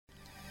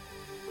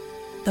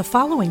The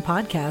following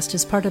podcast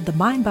is part of the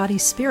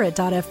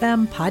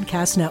MindBodySpirit.fm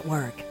podcast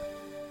network.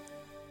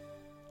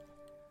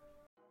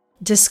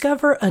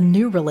 Discover a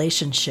new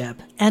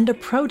relationship and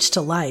approach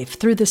to life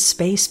through the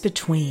space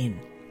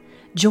between.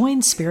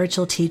 Join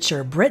spiritual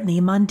teacher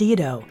Brittany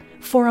Mondito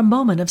for a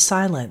moment of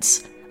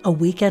silence, a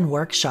weekend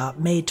workshop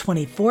May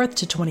 24th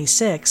to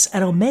 26th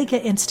at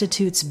Omega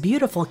Institute's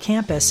beautiful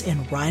campus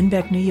in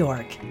Rhinebeck, New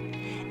York.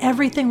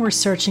 Everything we're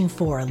searching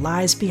for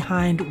lies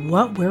behind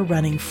what we're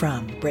running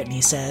from, Brittany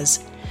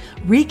says.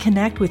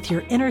 Reconnect with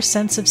your inner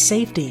sense of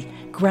safety,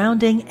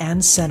 grounding,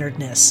 and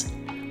centeredness.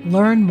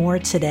 Learn more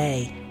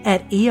today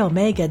at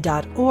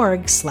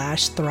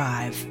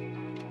eomega.org/thrive.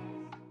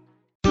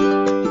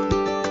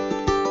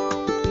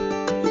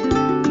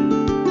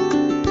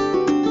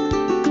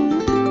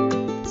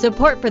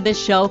 Support for this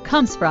show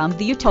comes from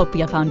the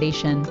Utopia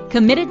Foundation,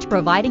 committed to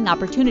providing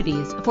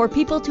opportunities for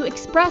people to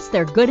express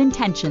their good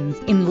intentions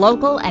in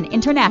local and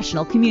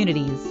international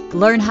communities.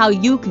 Learn how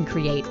you can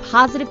create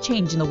positive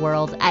change in the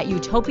world at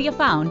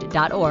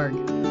utopiafound.org.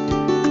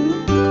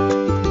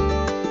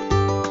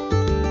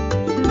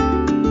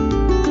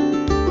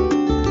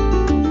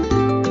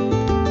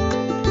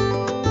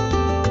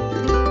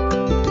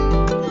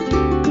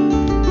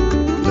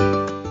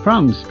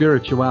 From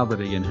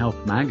Spirituality and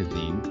Health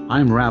magazine,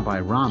 I'm Rabbi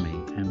Rami,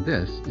 and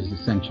this is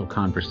Essential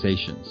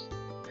Conversations.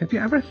 Have you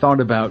ever thought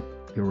about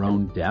your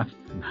own death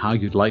and how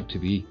you'd like to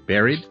be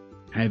buried?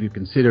 Have you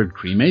considered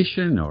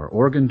cremation or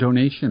organ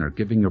donation or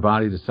giving your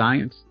body to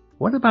science?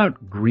 What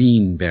about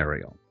green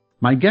burial?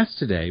 My guest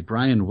today,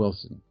 Brian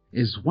Wilson,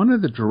 is one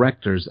of the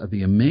directors of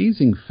the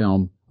amazing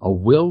film A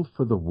Will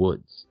for the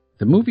Woods.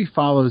 The movie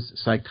follows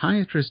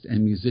psychiatrist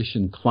and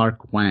musician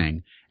Clark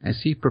Wang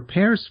as he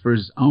prepares for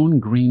his own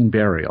green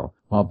burial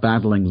while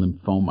battling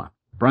lymphoma.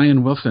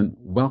 Brian Wilson,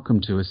 welcome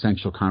to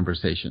Essential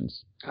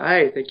Conversations.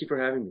 Hi, thank you for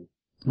having me.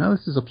 Well,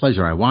 this is a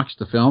pleasure. I watched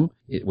the film.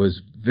 It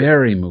was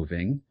very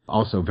moving,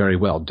 also very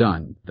well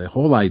done. The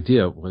whole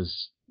idea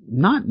was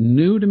not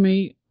new to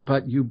me,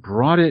 but you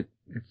brought it,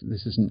 if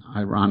this isn't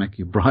ironic,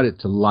 you brought it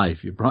to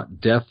life. You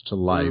brought death to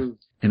life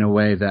in a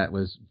way that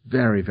was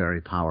very,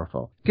 very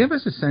powerful. Give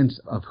us a sense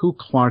of who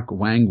Clark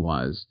Wang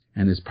was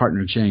and his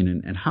partner Jane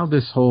and how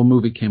this whole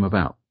movie came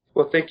about.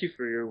 Well, thank you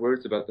for your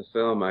words about the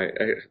film. I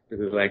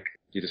really like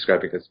you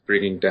describing it as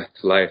bringing death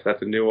to life.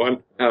 That's a new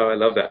one. Oh, I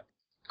love that.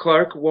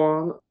 Clark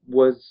Wang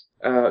was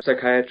a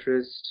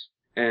psychiatrist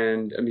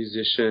and a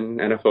musician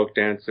and a folk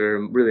dancer,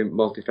 a really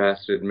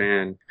multifaceted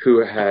man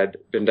who had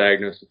been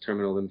diagnosed with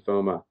terminal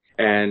lymphoma.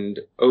 And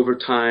over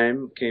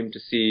time came to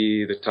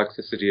see the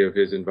toxicity of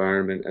his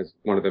environment as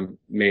one of the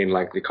main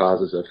likely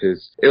causes of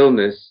his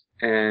illness.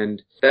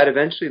 And that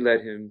eventually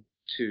led him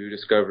to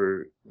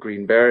discover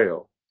green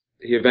burial.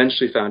 He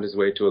eventually found his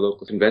way to a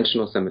local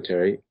conventional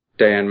cemetery,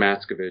 Diane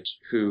Mascovich,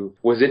 who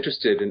was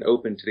interested and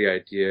open to the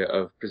idea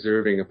of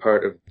preserving a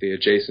part of the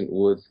adjacent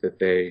woods that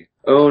they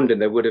owned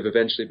and that would have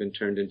eventually been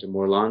turned into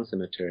Moor Lawn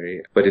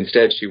Cemetery. But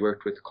instead she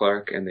worked with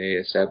Clark and they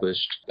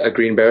established a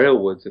green burial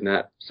woods, and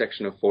that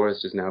section of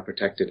forest is now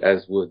protected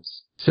as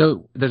woods.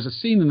 So there's a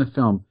scene in the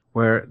film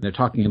where they're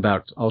talking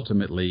about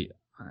ultimately,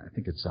 I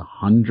think it's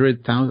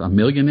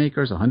 1,000,000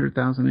 acres,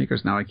 100,000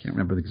 acres. Now I can't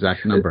remember the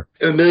exact number.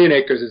 A million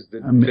acres is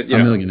a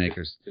million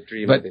acres. The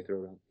dream but that they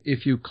throw around.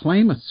 If you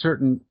claim a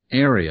certain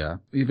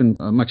area, even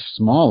a much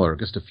smaller,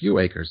 just a few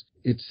acres,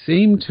 it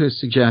seemed to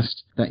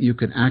suggest that you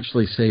could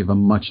actually save a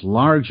much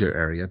larger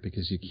area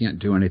because you can't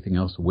do anything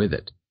else with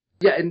it.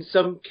 Yeah, in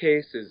some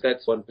cases,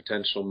 that's one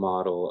potential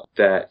model,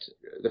 that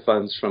the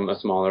funds from a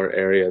smaller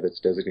area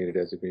that's designated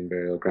as a green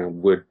burial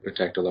ground would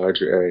protect a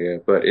larger area.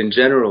 But in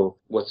general,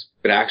 what's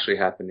been actually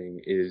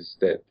happening is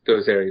that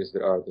those areas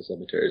that are the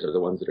cemeteries are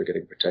the ones that are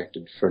getting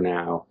protected for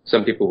now.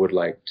 Some people would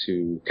like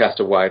to cast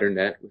a wider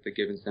net with a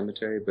given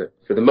cemetery, but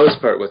for the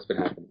most part, what's been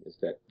happening is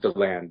that the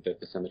land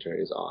that the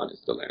cemetery is on is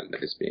the land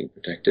that is being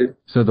protected.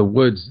 So the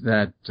woods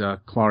that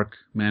Clark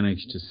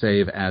managed to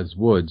save as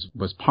woods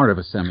was part of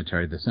a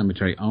cemetery. The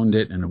cemetery owned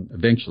it and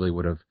eventually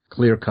would have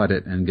clear-cut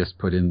it and just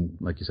put in,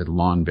 like you said,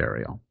 lawn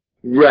burial.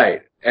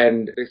 Right.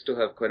 And they still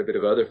have quite a bit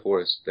of other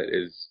forest that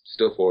is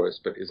still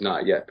forest but is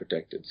not yet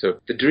protected. So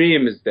the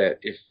dream is that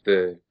if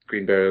the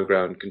green burial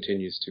ground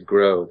continues to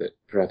grow, that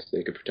perhaps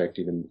they could protect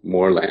even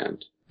more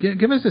land.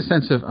 Give us a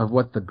sense of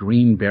what the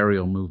green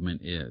burial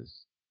movement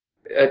is.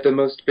 At the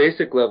most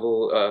basic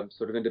level,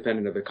 sort of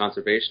independent of the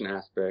conservation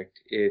aspect,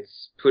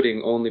 it's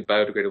putting only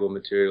biodegradable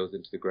materials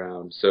into the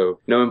ground. So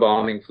no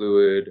embalming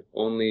fluid,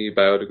 only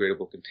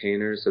biodegradable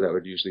containers. So that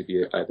would usually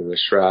be either a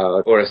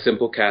shroud or a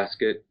simple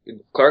casket.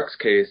 In Clark's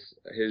case,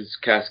 his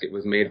casket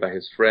was made by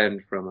his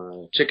friend from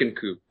a chicken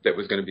coop that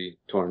was going to be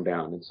torn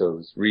down. And so it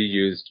was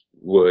reused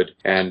wood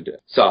and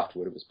soft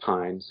wood. It was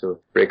pine, so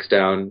it breaks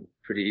down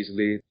pretty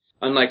easily.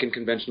 Unlike in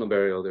conventional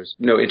burial, there's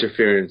no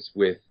interference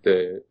with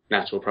the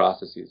natural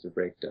processes of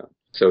breakdown.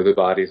 So the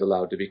body is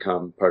allowed to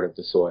become part of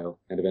the soil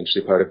and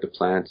eventually part of the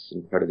plants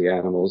and part of the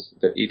animals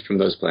that eat from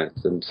those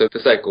plants. And so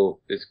the cycle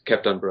is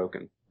kept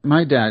unbroken.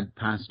 My dad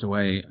passed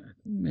away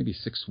maybe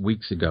 6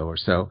 weeks ago or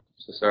so.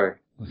 So sorry.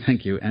 Well,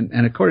 thank you.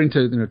 And according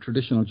to the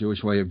traditional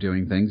Jewish way of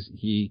doing things,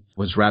 he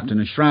was wrapped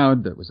in a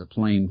shroud that was a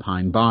plain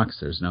pine box.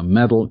 There's no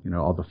metal.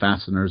 All the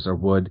fasteners are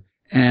wood.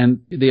 And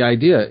the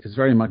idea is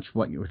very much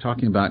what you were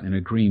talking about in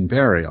a green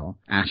burial.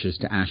 Ashes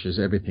to ashes,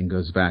 everything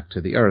goes back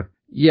to the earth.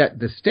 Yet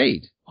the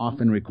state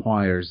often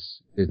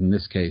requires, in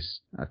this case,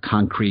 a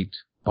concrete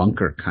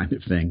bunker kind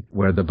of thing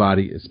where the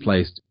body is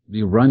placed. Do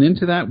you run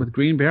into that with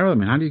green burial? I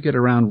mean, how do you get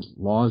around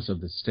laws of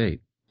the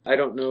state? I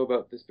don't know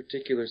about this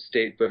particular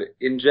state, but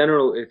in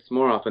general, it's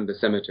more often the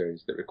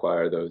cemeteries that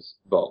require those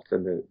vaults,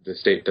 and the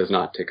state does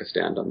not take a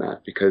stand on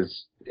that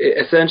because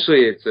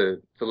essentially it's a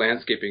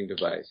landscaping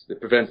device that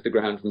prevents the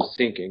ground from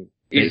stinking.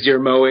 Easier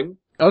mowing.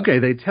 Okay,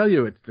 they tell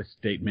you it's the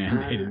state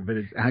mandated, but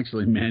it's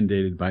actually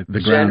mandated by the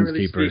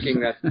Generally groundskeepers.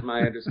 Speaking, that's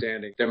my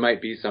understanding. There might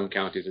be some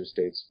counties or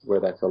states where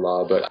that's a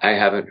law, but I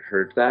haven't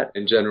heard that.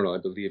 In general, I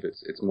believe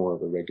it's more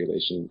of a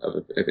regulation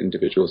of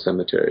individual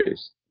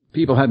cemeteries.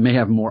 People may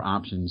have more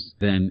options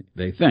than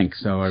they think.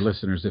 So our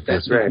listeners, if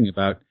they're thinking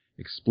about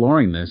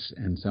exploring this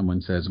and someone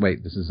says,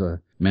 wait, this is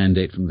a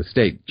mandate from the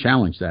state,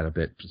 challenge that a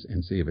bit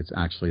and see if it's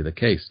actually the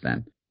case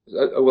then.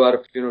 A lot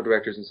of funeral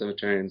directors and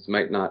cemeterians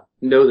might not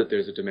know that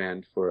there's a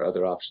demand for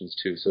other options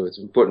too. So it's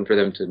important for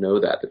them to know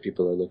that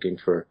people are looking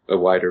for a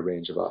wider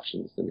range of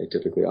options than they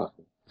typically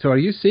offer. So are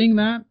you seeing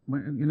that,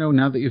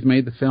 now that you've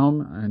made the film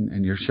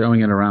and you're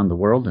showing it around the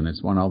world and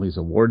it's won all these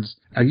awards,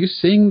 are you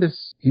seeing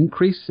this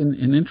increase in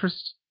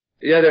interest?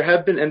 Yeah, there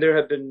have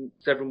been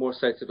several more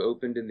sites have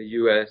opened in the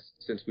U.S.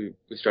 since we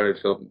started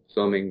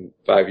filming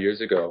 5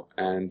 years ago,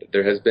 and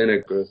there has been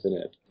a growth in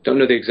it. Don't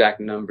know the exact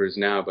numbers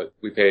now, but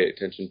we pay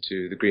attention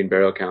to the Green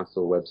Burial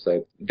Council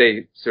website.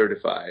 They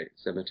certify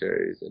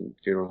cemeteries and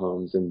funeral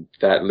homes, and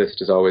that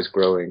list is always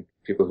growing,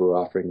 people who are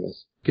offering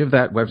this. Give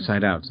that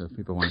website out so if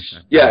people want to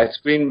check. Yeah, it's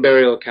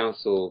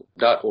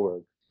greenburialcouncil.org.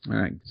 All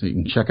right, so you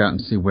can check out and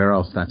see where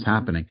else that's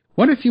happening.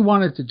 What if you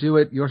wanted to do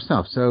it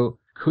yourself? So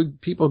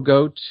could people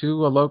go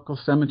to a local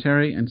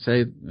cemetery and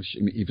say,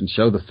 even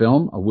show the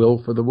film, A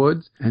Will for the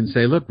Woods, and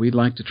say, look, we'd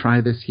like to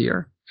try this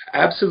here?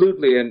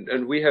 Absolutely,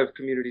 and we have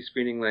community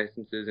screening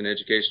licenses and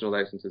educational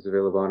licenses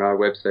available on our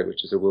website,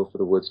 which is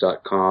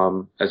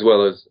awillforthewoods.com, as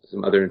well as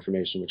some other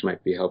information which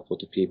might be helpful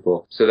to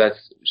people. So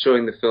that's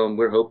showing the film.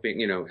 We're hoping,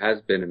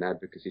 has been an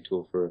advocacy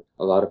tool for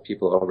a lot of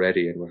people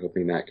already, and we're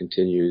hoping that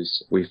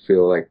continues. We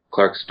feel like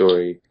Clark's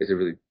story is a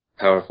really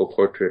powerful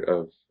portrait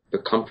of the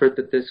comfort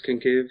that this can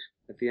give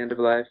at the end of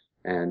life,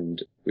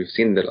 and we've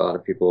seen that a lot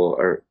of people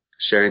are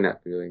sharing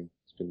that feeling.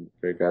 It's been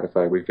very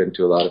gratifying. We've been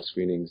to a lot of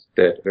screenings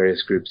that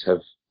various groups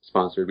have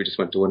sponsored. We just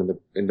went to one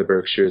in the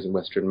Berkshires in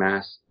Western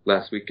Mass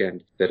last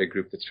weekend that a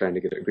group that's trying to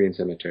get a green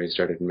cemetery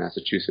started in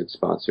Massachusetts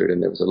sponsored,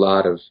 and there was a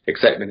lot of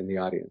excitement in the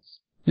audience.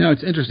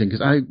 It's interesting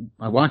because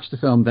I watched the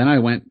film, then I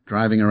went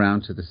driving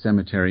around to the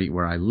cemetery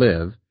where I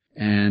live,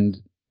 and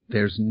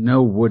there's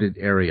no wooded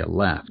area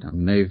left. I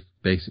mean, they've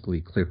basically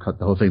clear-cut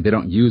the whole thing. They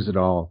don't use it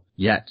all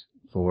yet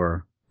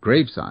for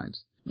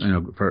gravesides,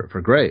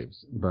 for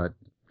graves, but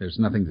there's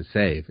nothing to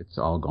save. It's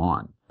all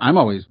gone. I'm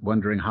always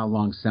wondering how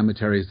long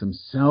cemeteries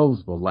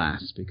themselves will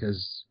last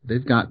because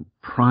they've got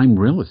prime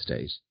real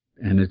estate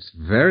and it's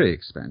very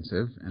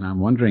expensive. And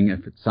I'm wondering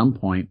if at some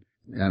point,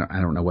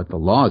 I don't know what the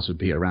laws would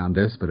be around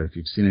this, but if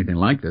you've seen anything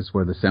like this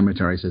where the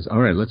cemetery says, all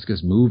right, let's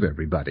just move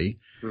everybody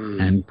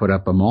and put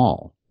up a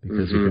mall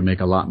because you can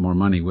make a lot more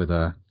money with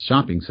a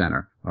shopping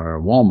center or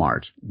a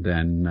Walmart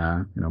than,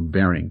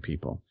 burying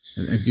people.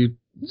 Have you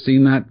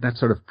seen that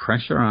sort of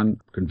pressure on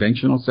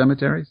conventional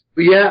cemeteries?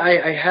 Yeah,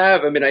 I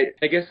have. I mean,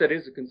 I guess that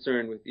is a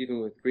concern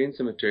even with green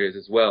cemeteries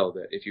as well,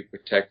 that if you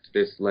protect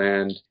this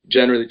land,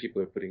 generally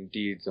people are putting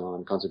deeds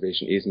on,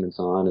 conservation easements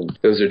on, and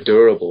those are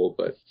durable,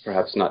 but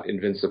perhaps not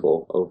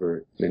invincible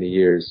over many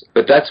years.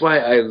 But that's why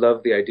I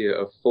love the idea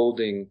of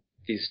folding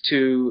these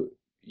two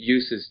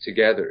uses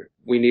together.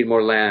 We need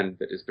more land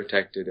that is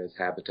protected as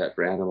habitat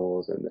for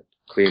animals and that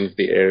cleans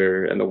the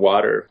air and the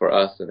water for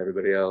us and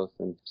everybody else.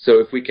 And so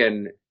if we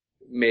can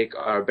make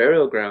our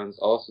burial grounds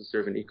also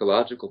serve an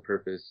ecological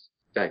purpose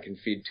that can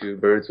feed two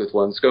birds with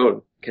one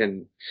stone,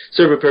 can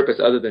serve a purpose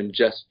other than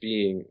just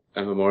being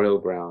a memorial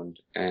ground,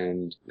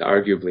 and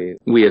arguably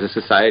we as a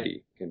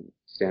society can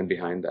stand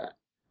behind that.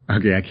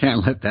 Okay, I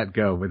can't let that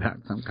go without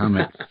some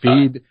comment.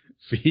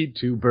 Feed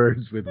two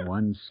birds with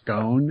one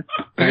stone.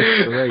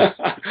 That's great.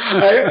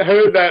 I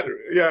heard that,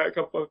 a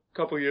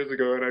couple years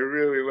ago, and I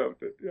really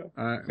loved it. Yeah.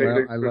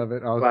 Well, I love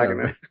it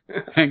also.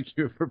 Thank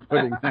you for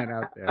putting that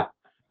out there.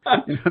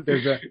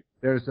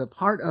 There's a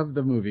part of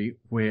the movie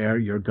where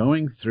you're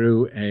going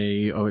through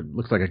it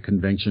looks like a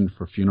convention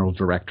for funeral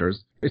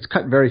directors. It's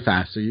cut very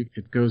fast, so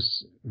it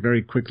goes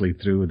very quickly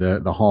through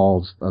the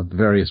halls of the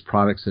various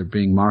products that are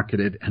being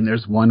marketed. And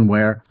there's one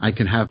where I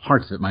can have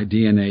parts of my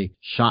DNA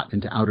shot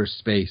into outer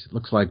space. It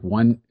looks like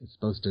one is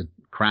supposed to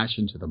crash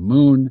into the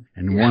moon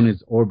and one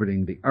is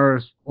orbiting the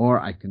Earth. Or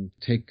I can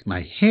take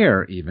my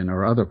hair even,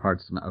 or other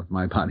parts of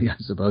my body, I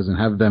suppose, and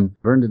have them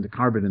burned into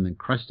carbon and then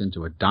crushed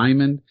into a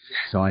diamond.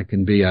 So I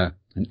can be an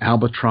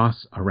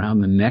albatross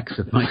around the necks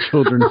of my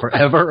children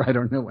forever. I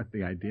don't know what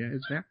the idea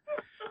is there.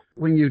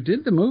 When you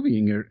did the movie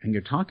and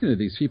you're talking to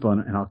these people,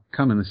 and I'll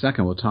come in a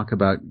second, we'll talk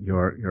about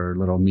your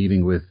little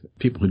meeting with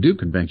people who do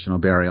conventional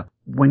burial.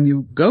 When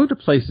you go to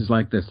places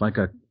like this, like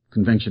a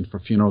convention for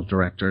funeral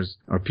directors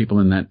or people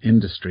in that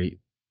industry,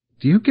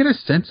 do you get a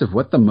sense of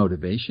what the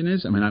motivation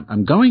is? I mean,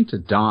 I'm going to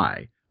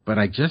die, but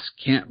I just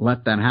can't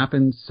let that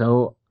happen,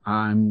 so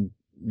I'm,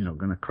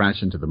 going to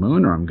crash into the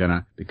moon, or I'm going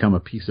to become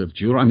a piece of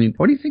jewelry. I mean,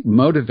 what do you think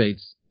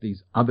motivates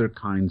these other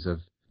kinds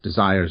of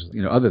desires,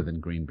 other than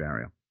green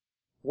burial?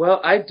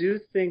 Well, I do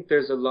think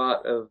there's a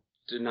lot of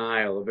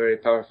denial, a very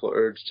powerful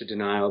urge to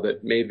denial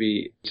that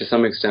maybe to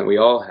some extent we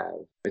all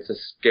have. It's a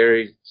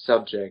scary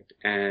subject,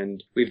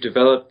 and we've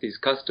developed these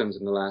customs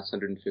in the last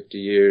 150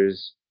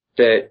 years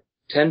that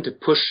tend to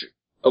push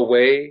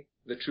away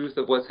the truth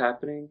of what's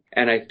happening.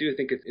 And I do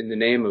think it's in the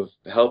name of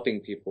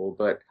helping people,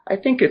 but I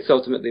think it's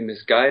ultimately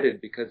misguided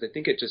because I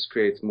think it just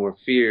creates more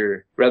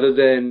fear rather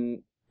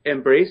than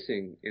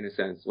embracing, in a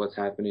sense, what's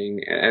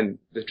happening and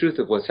the truth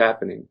of what's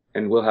happening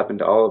and will happen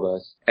to all of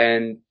us,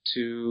 and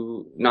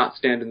to not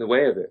stand in the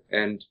way of it.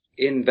 And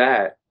in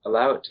that,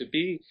 allow it to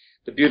be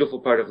the beautiful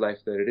part of life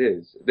that it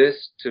is.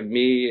 This, to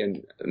me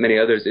and many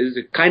others, is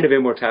a kind of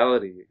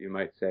immortality, you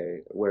might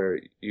say, where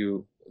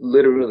you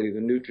literally,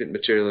 the nutrient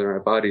material in our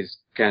bodies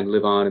can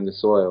live on in the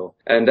soil.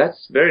 And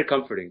that's very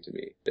comforting to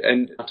me.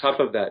 And on top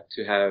of that,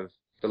 to have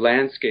the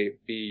landscape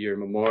be your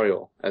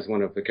memorial, as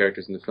one of the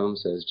characters in the film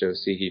says, Joe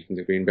Seehee from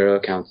the Green Burial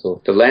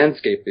Council. The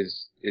landscape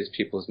is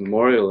people's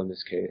memorial in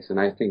this case, and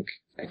I think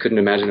I couldn't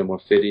imagine a more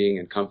fitting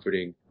and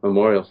comforting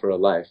memorial for a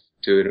life,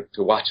 to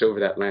watch over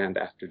that land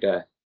after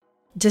death.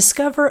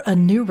 Discover a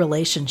new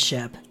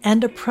relationship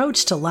and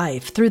approach to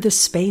life through the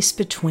space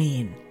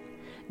between.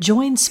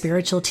 Join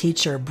spiritual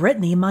teacher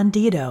Brittany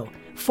Mondito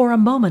for a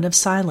moment of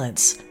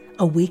silence,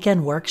 a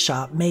weekend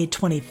workshop May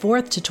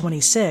 24th to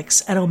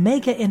 26th at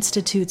Omega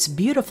Institute's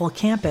beautiful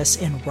campus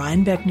in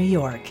Rhinebeck, New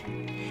York.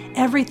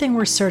 Everything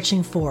we're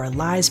searching for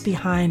lies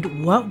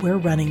behind what we're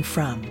running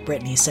from,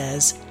 Brittany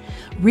says.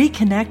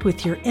 Reconnect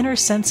with your inner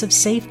sense of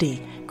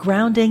safety,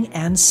 grounding,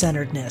 and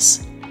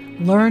centeredness.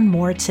 Learn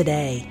more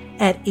today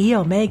at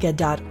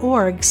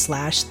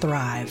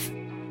eomega.org/thrive.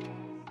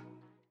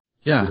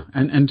 Yeah,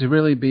 and to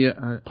really be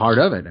a part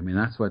of it. I mean,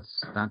 that's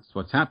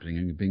what's happening,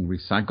 and you're being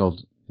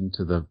recycled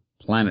into the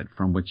planet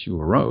from which you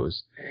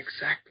arose.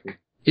 Exactly.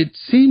 It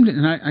seemed,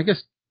 and I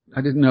guess I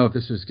didn't know if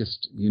this was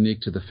just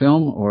unique to the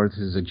film or if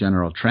this is a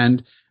general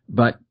trend,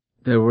 but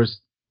there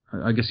was,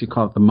 I guess you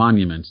call it the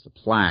monuments, the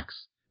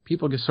plaques.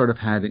 People just sort of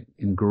had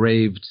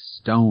engraved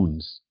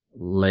stones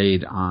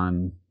laid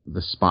on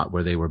the spot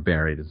where they were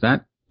buried.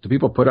 Do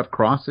people put up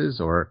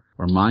crosses or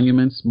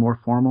monuments more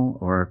formal,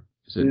 or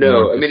is it?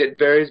 No, I mean, it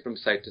varies from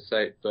site to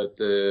site, but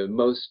the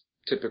most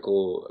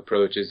typical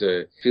approach is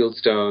a field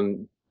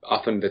stone,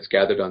 often that's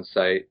gathered on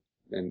site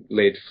and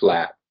laid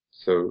flat,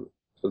 so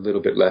a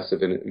little bit less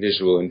of a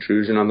visual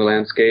intrusion on the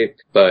landscape,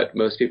 but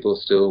most people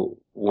still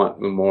want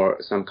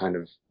some kind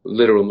of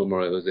literal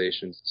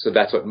memorialization. So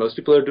that's what most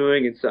people are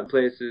doing. In some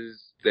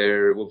places,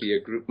 there will be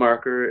a group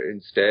marker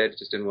instead,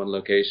 just in one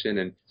location,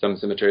 and some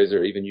cemeteries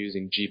are even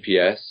using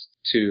GPS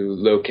to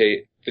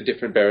locate the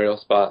different burial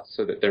spots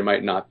so that there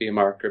might not be a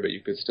marker, but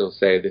you could still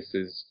say, this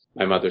is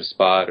my mother's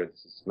spot, or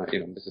this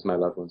is my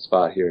loved one's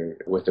spot here,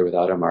 with or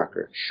without a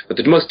marker. But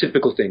the most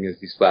typical thing is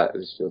these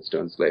field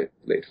stones laid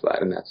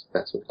flat, and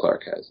that's what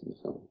Clark has in the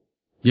film.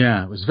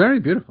 Yeah, it was very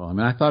beautiful. I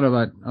mean, I thought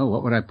about,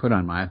 what would I put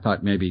on I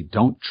thought maybe,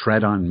 don't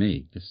tread on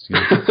me. Just,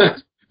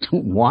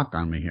 don't walk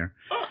on me here.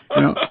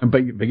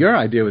 But your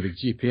idea with the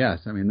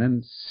GPS, I mean,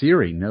 then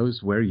Siri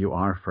knows where you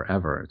are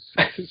forever.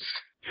 It's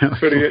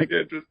pretty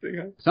interesting,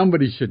 huh?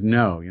 Somebody should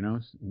know,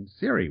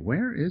 Siri,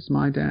 where is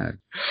my dad?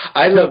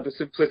 I love the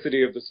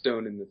simplicity of the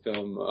stone in the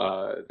film.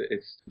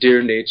 It's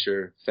Dear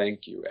Nature,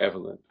 thank you,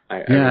 Evelyn.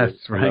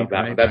 Yes, really love that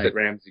right. one. That's right. at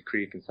Ramsey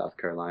Creek in South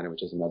Carolina,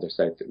 which is another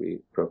site that we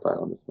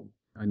profile in the film.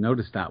 I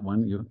noticed that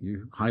one.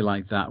 You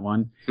highlight that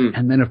one. Mm.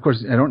 And then, of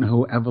course, I don't know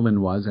who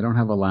Evelyn was. I don't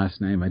have a last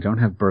name. I don't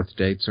have birth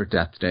dates or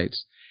death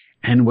dates.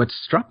 And what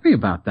struck me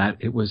about that,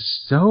 it was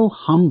so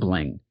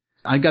humbling.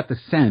 I got the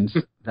sense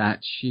that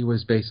she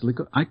was basically,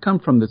 I come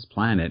from this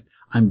planet.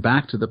 I'm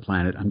back to the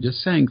planet. I'm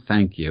just saying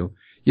thank you.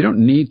 You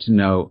don't need to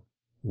know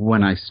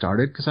when I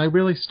started, because I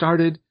really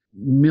started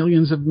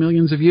millions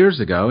of years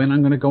ago, and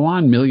I'm going to go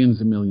on millions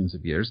and millions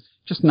of years,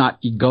 just not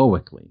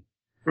egoically.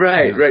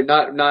 Right.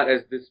 Not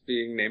as this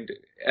being named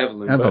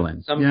Evelyn,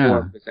 but some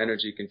form of this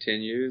energy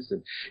continues.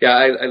 And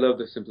I love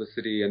the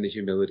simplicity and the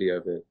humility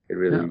of it. It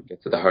really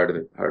gets to the heart of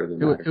the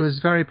matter. It was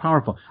very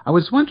powerful. I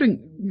was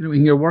wondering,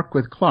 in your work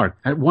with Clark,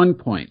 at one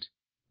point,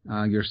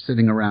 you're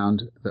sitting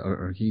around,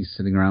 or he's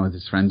sitting around with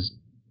his friends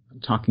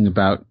talking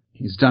about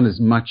he's done as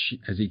much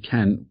as he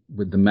can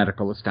with the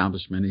medical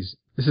establishment.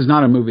 This is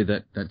not a movie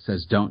that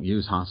says don't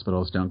use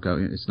hospitals, don't go.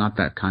 It's not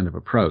that kind of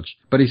approach.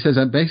 But he says,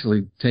 I've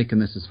basically taken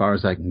this as far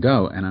as I can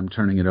go, and I'm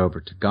turning it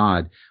over to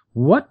God.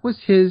 What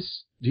was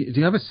his, do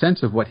you have a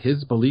sense of what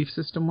his belief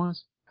system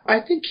was? I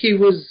think he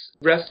was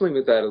wrestling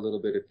with that a little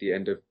bit at the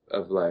end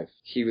of life.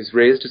 He was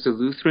raised as a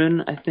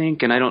Lutheran, I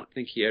think, and I don't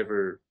think he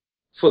ever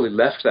fully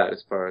left that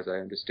as far as I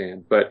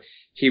understand, but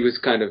he was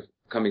kind of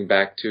coming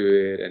back to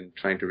it and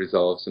trying to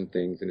resolve some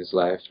things in his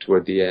life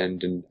toward the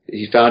end, and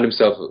he found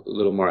himself a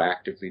little more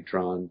actively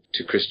drawn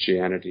to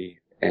Christianity,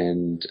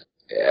 and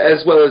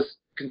as well as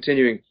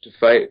continuing to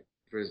fight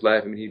for his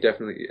life. I mean, he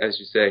definitely, as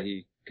you say,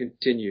 he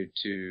continued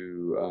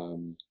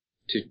to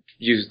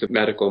use the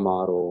medical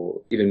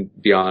model even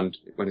beyond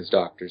when his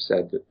doctor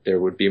said that there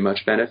would be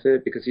much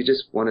benefit, because he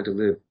just wanted to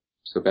live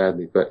so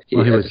badly. But he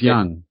was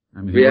young. I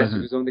mean, he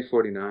was only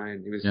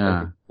 49. He was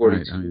I think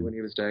 42 right. when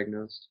he was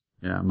diagnosed.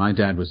 Yeah, my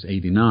dad was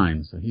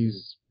 89, so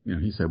he's,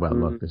 he said, well,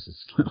 look, this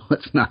is,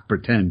 let's not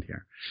pretend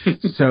here.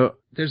 So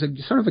there's a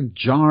sort of a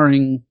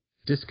jarring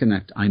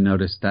disconnect. I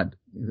noticed that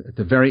at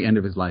the very end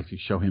of his life, you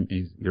show him,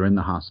 you're in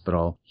the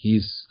hospital,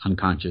 he's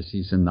unconscious,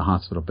 he's in the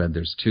hospital bed,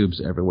 there's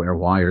tubes everywhere,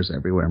 wires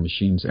everywhere,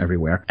 machines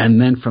everywhere.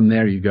 And then from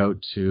there you go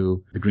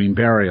to the green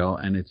burial,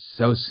 and it's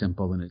so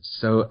simple and it's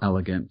so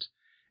elegant.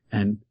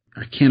 And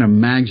I can't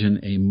imagine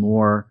a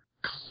more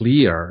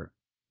clear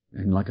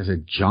and, like I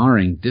said,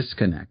 jarring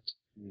disconnect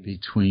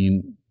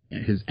between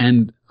his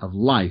end of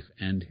life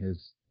and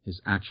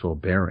his actual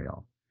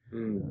burial.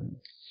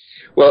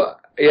 Well,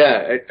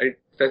 yeah,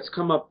 that's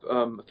come up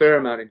a fair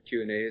amount in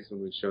Q&As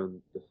when we've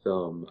shown the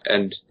film.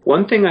 And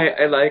one thing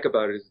I like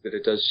about it is that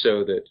it does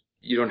show that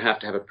you don't have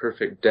to have a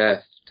perfect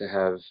death to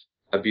have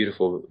a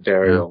beautiful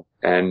burial.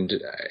 Yeah. And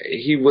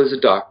he was a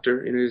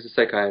doctor, he was a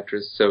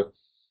psychiatrist, so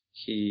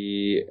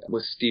he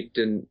was steeped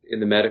in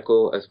the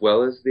medical as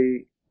well as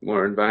the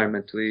more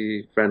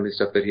environmentally friendly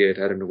stuff that he had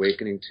an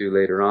awakening to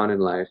later on in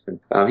life. And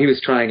he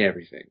was trying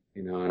everything,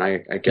 and I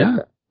get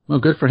that. Well,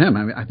 good for him.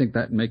 I mean, I think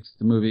that makes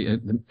the movie,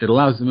 it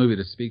allows the movie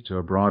to speak to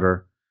a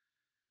broader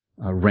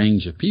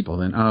range of people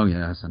than, oh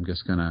yes, I'm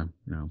just gonna,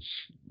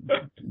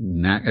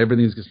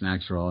 everything's just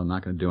natural, I'm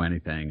not gonna do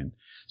anything. And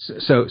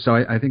so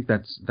I think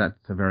that's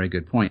a very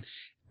good point.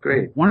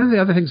 Great. One of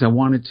the other things I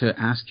wanted to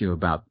ask you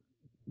about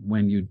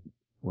when you,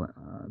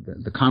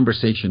 the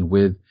conversation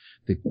with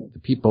the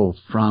people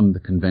from the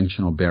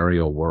conventional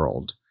burial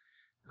world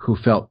who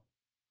felt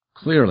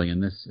clearly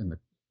in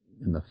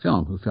the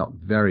film, who felt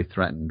very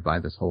threatened by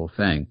this whole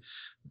thing.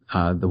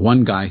 The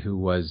one guy he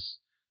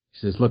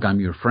says, look, I'm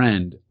your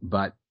friend,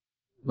 but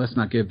let's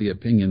not give the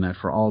opinion that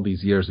for all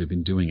these years we've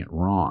been doing it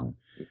wrong.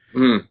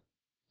 Mm.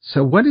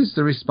 So what is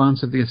the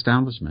response of the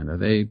establishment? Are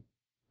they?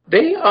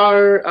 They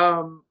are,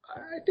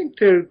 I think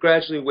they're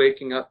gradually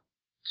waking up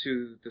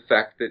to the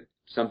fact that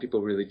some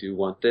people really do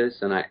want this.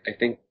 And I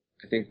think,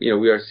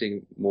 we are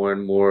seeing more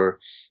and more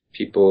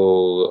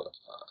people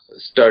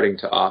starting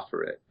to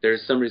offer it.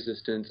 There's some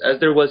resistance, as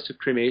there was to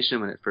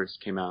cremation when it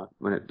first came out.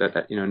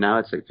 Now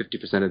it's like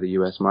 50% of the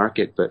U.S.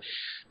 market, but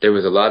there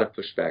was a lot of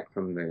pushback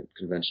from the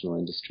conventional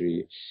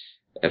industry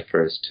at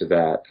first to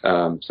that.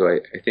 So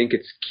I think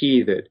it's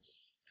key that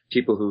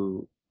people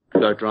who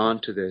are drawn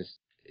to this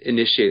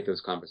initiate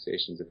those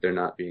conversations if they're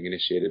not being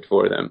initiated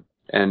for them,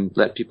 and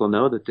let people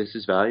know that this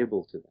is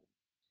valuable to them.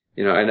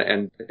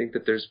 And I think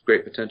that there's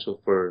great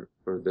potential for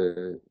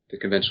the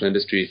conventional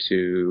industry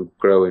to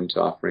grow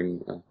into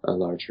offering a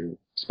larger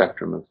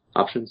spectrum of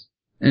options.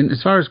 And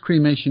as far as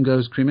cremation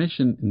goes,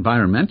 cremation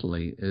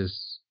environmentally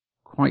is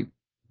quite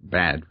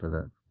bad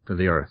for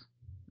the earth.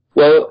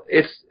 Well,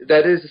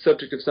 that is the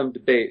subject of some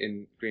debate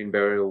in green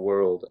burial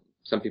world.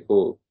 Some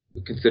people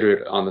consider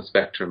it on the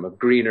spectrum of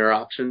greener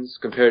options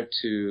compared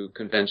to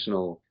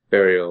conventional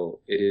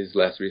burial. It is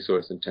less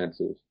resource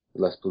intensive,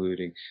 less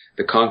polluting.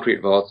 The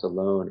concrete vaults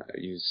alone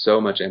use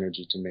so much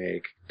energy to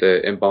make.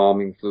 The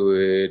embalming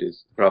fluid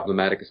is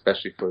problematic,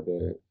 especially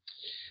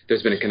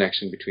there's been a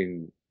connection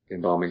between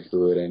embalming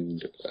fluid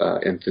and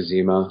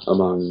emphysema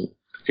among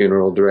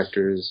funeral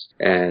directors,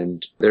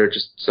 and there are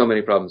just so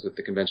many problems with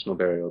the conventional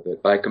burial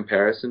that by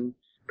comparison,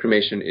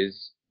 cremation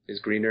is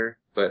greener,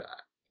 but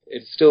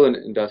it's still an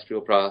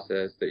industrial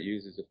process that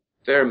uses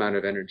a fair amount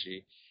of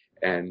energy,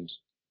 and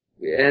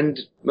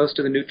most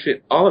of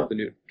all of the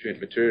nutrient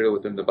material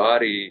within the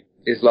body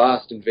is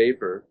lost in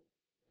vapor,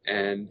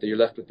 and you're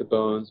left with the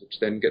bones, which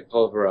then get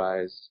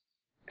pulverized,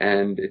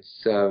 and it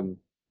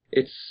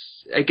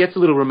gets a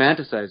little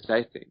romanticized,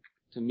 I think.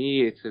 To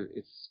me,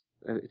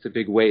 it's a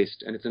big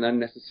waste, and it's an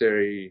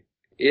unnecessary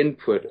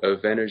input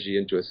of energy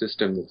into a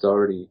system that's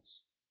already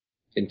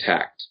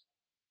intact.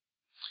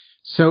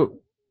 So,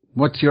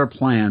 what's your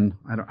plan?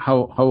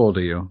 How old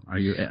are you? Are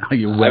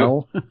you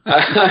well?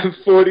 I'm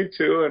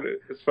 42, and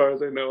as far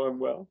as I know, I'm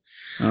well.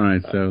 All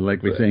right. So,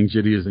 like we say in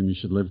Judaism, you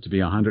should live to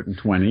be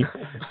 120.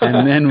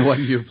 And then, what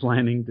are you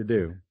planning to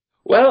do?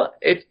 Well,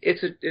 this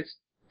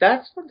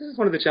is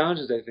one of the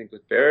challenges I think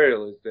with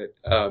burial is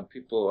that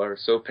people are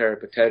so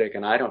peripatetic,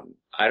 and I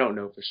don't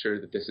know for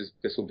sure that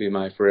this will be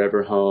my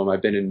forever home.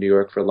 I've been in New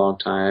York for a long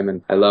time,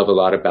 and I love a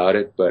lot about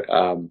it, but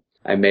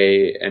I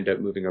may end up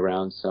moving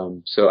around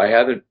some. So I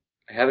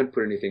haven't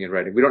put anything in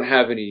writing. We don't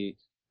have any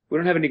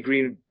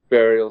green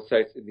burial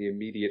sites in the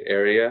immediate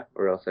area,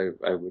 or else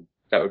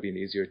that would be an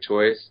easier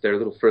choice. They're a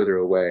little further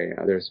away.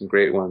 There are some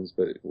great ones,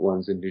 but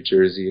ones in New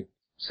Jersey,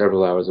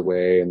 several hours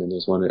away, and then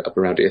there's one up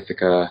around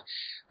Ithaca.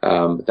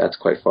 That's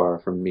quite far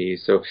from me.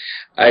 So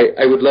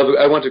I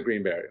want a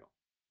green burial,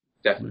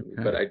 definitely.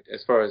 Okay. But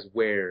as far as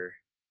where,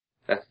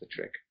 that's the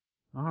trick.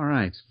 All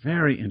right.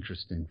 Very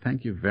interesting.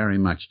 Thank you very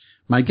much.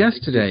 My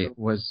guest today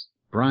was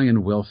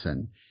Brian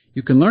Wilson.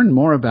 You can learn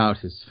more about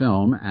his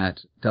film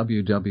at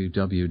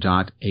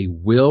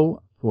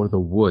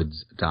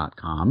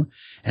www.awillforthewoods.com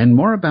and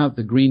more about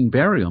the Green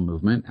Burial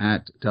Movement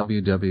at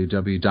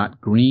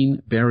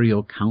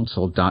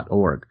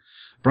www.greenburialcouncil.org.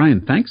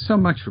 Brian, thanks so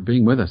much for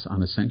being with us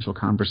on Essential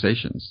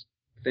Conversations.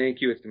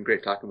 Thank you. It's been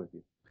great talking with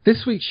you.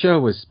 This week's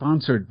show was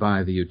sponsored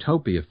by the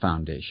Utopia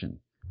Foundation,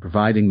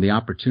 providing the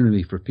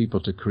opportunity for people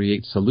to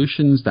create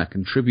solutions that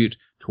contribute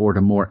toward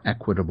a more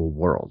equitable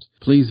world.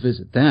 Please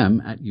visit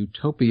them at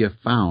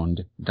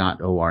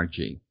utopiafound.org.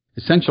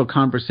 Essential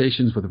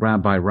Conversations with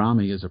Rabbi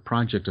Rami is a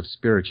project of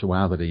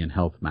Spirituality and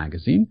Health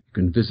magazine. You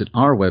can visit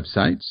our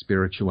website,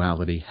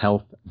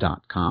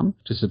 spiritualityhealth.com,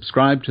 to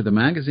subscribe to the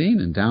magazine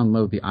and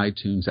download the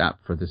iTunes app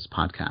for this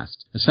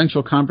podcast.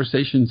 Essential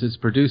Conversations is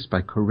produced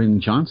by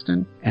Corinne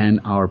Johnston, and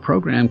our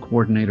program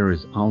coordinator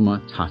is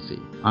Alma Tassi.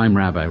 I'm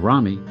Rabbi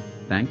Rami.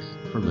 Thanks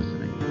for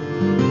listening.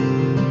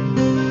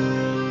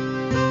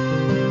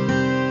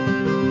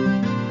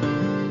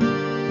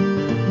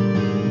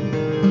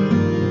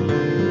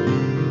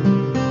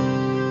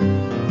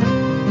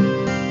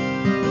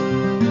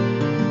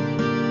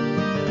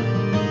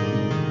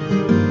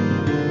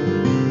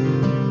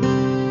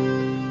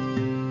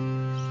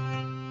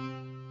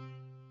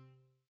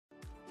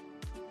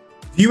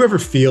 Do you ever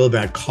feel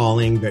that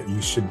calling that you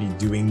should be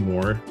doing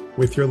more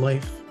with your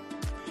life?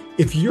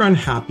 If you're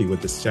unhappy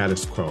with the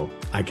status quo,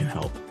 I can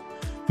help.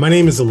 My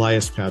name is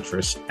Elias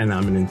Patras, and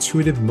I'm an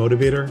intuitive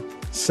motivator,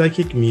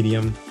 psychic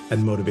medium,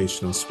 and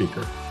motivational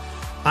speaker.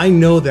 I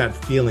know that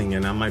feeling,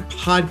 and on my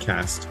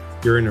podcast,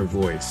 Your Inner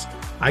Voice,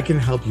 I can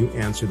help you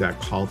answer that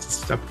call to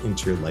step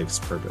into your life's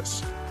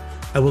purpose.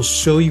 I will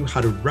show you how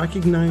to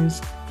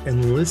recognize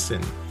and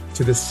listen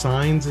to the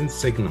signs and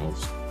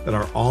signals that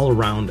are all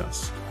around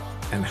us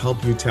and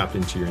help you tap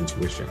into your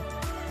intuition.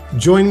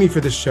 Join me for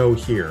the show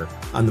here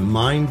on the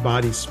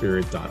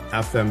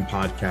mindbodyspirit.fm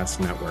podcast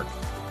network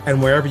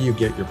and wherever you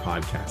get your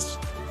podcasts.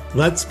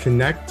 Let's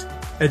connect,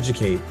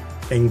 educate,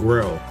 and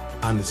grow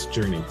on this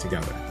journey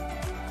together.